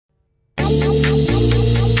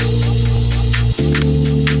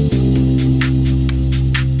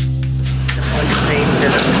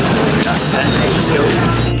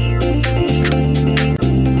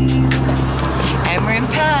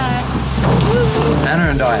Anna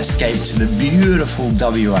and I escaped to the beautiful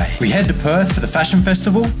WA. We head to Perth for the fashion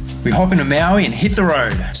festival. We hop into Maui and hit the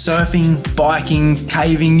road. Surfing, biking,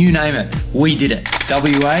 caving, you name it. We did it.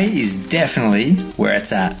 WA is definitely where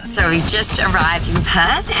it's at. So we've just arrived in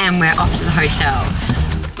Perth and we're off to the hotel.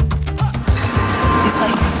 This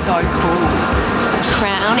place is so cool.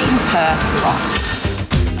 Crown in Perth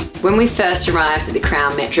rocks. When we first arrived at the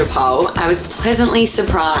Crown Metropole, I was pleasantly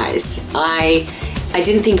surprised. I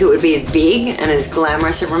didn't think it would be as big and as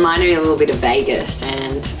glamorous. It reminded me a little bit of Vegas,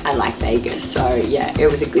 and I like Vegas, so yeah, it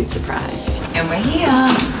was a good surprise. And we're here.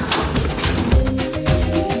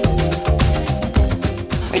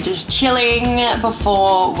 We're just chilling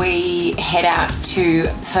before we head out to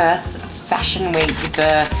Perth Fashion Week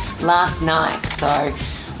the last night, so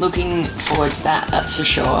looking forward to that, that's for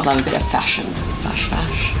sure. Love a bit of fashion,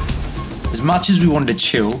 fash. As much as we wanted to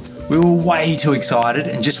chill, we were way too excited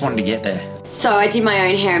and just wanted to get there. So I did my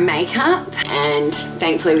own hair and makeup, and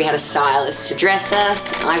thankfully we had a stylist to dress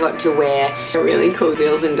us. I got to wear a really cool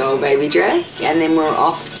Deals and Doll baby dress, and then we're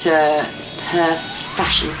off to Perth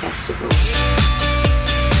Fashion Festival.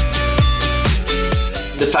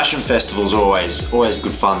 The fashion festival's always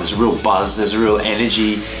good fun. There's a real buzz, there's a real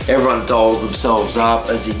energy. Everyone dolls themselves up.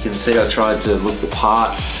 As you can see, I tried to look the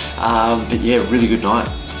part. But yeah, really good night.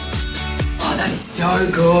 Oh, that is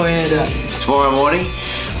so good. Tomorrow morning,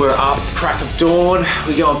 we're up at the crack of dawn.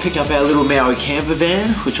 We go and pick up our little Maui camper van,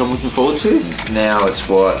 which I'm looking forward to. Now it's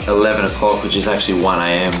what, 11 o'clock, which is actually 1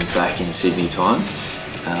 AM back in Sydney time.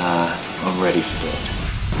 I'm ready for bed.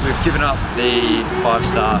 We've given up the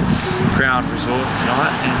 5-star Crown Resort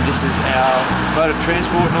tonight, and this is our mode of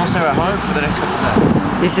transport and also our home for the next couple of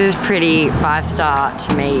days. This is pretty 5-star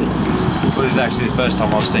to me. Well, this is actually the first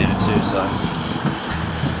time I've seen it too, so.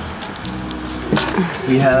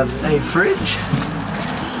 We have a fridge.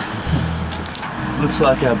 Looks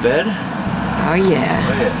like our bed. Oh yeah.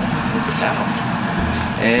 Oh yeah, look at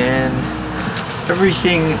that. And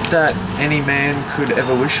everything that any man could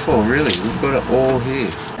ever wish for, really. We've got it all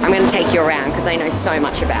here. I'm going to take you around because I know so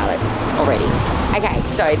much about it already. Okay,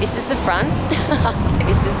 so this is the front.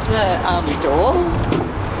 This is the door.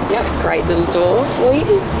 Yep, great little door for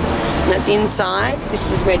you. That's inside.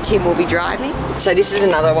 This is where Tim will be driving. So this is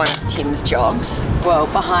another one of Tim's jobs. Well,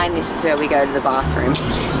 behind this is where we go to the bathroom.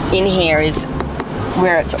 In here is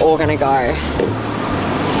where it's all gonna go.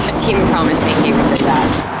 Tim promised me he would do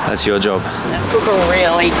that. That's your job. Let's cook a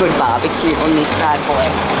really good barbecue on this bad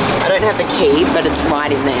boy. I don't have the key, but it's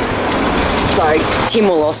right in there. So Tim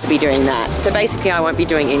will also be doing that. So basically I won't be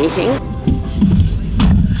doing anything.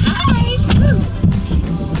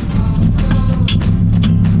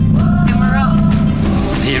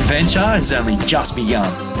 The adventure has only just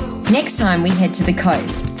begun. Next time we head to the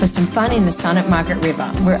coast for some fun in the sun at Margaret River,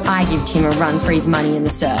 where I give Tim a run for his money in the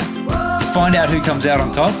surf. Find out who comes out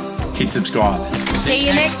on top, hit subscribe. See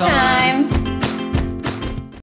you next time.